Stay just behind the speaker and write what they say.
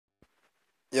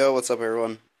Yo, what's up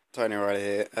everyone? Tiny Rider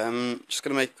here. Just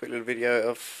gonna make a quick little video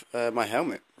of my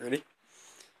helmet, really.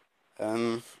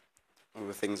 Um, all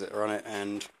the things that are on it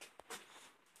and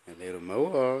a little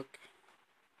mohawk.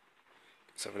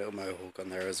 Just have a little mohawk on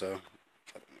there as well.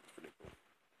 I think it's pretty cool.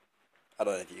 I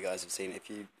don't know if you guys have seen it. If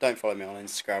you don't follow me on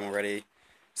Instagram already,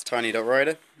 it's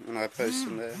tiny.rider, and I post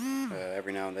on there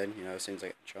every now and then. You know, as soon as I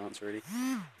get the chance, really.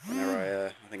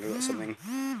 Whenever I think I've got something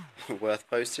worth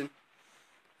posting.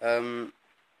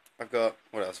 I've got,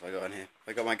 what else have I got on here?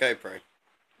 I got my GoPro.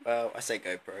 Well, I say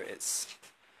GoPro, it's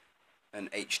an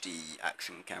HD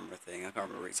action camera thing. I can't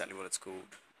remember exactly what it's called.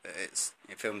 But it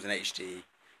films in HD,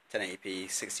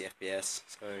 1080p, 60 FPS,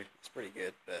 so it's pretty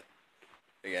good. But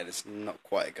again, it's not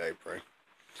quite a GoPro.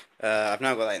 I've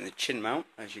now got that in the chin mount,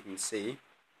 as you can see.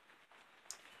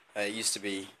 It used to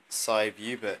be side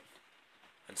view, but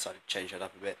I decided to change that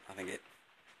up a bit. I think it's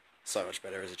so much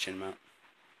better as a chin mount,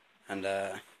 and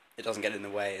it doesn't get in the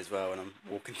way as well when I'm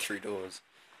walking through doors.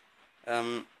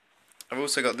 I've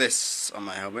also got this on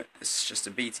my helmet. It's just a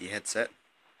BT headset.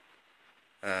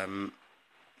 There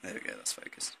we go, that's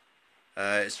focused.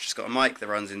 It's just got a mic that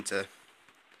runs into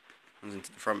the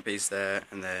front piece there,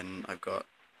 and then I've got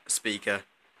a speaker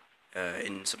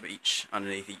in sort of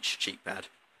underneath each cheek pad.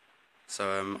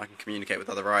 So I can communicate with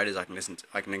other riders. I can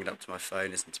link it up to my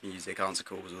phone, listen to music, answer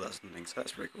calls, all that sort of thing. So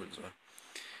that's pretty cool as well.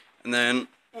 And then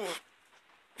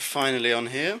finally on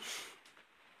here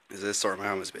is this. Sorry, my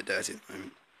helmet's a bit dirty at the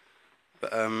moment.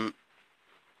 But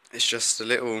it's just a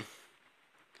little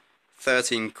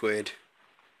 13 quid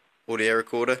audio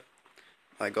recorder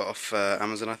I got off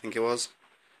Amazon, I think it was.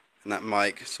 And that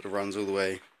mic sort of runs all the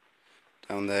way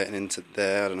down there and into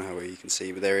there. I don't know how well you can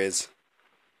see, but there is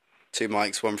two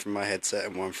mics, one from my headset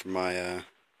and one from my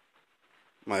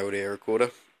my audio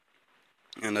recorder.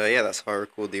 And yeah, that's how I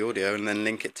record the audio and then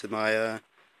link it to my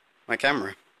my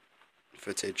camera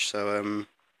footage. So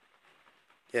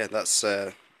yeah, that's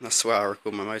where I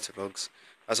record my motovlogs.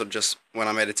 I sort of just, when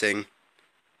I'm editing,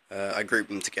 I group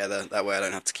them together. That way I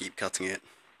don't have to keep cutting it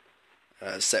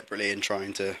separately and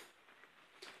trying to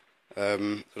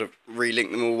sort of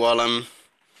relink them all while I'm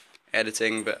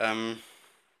editing. But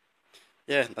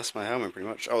yeah, that's my helmet pretty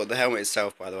much. Oh, the helmet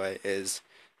itself, by the way, is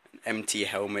an MT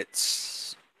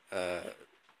Helmets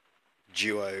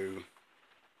Duo,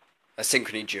 a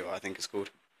Synchrony Duo, I think it's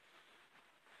called.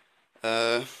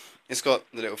 It's got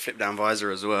the little flip down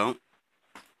visor as well,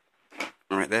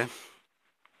 right there,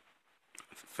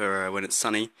 for when it's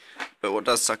sunny. But what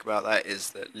does suck about that is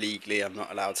that legally I'm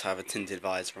not allowed to have a tinted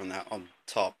visor on that on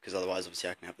top, because otherwise obviously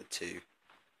I can have the two.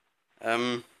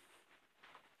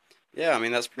 Yeah, I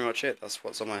mean that's pretty much it. That's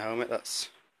what's on my helmet. That's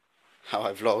how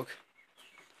I vlog.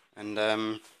 And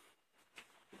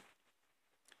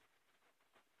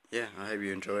yeah, I hope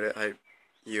you enjoyed it. I hope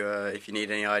you, if you need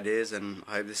any ideas, and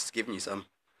I hope this has given you some.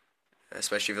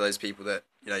 Especially for those people that,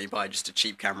 you know, you buy just a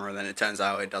cheap camera and then it turns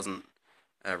out it doesn't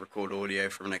record audio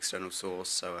from an external source.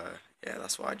 So yeah,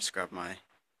 that's why I just grabbed my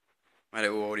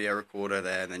little audio recorder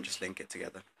there and then just link it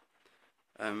together.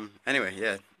 Anyway,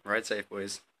 yeah, ride safe,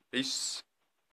 boys. Peace.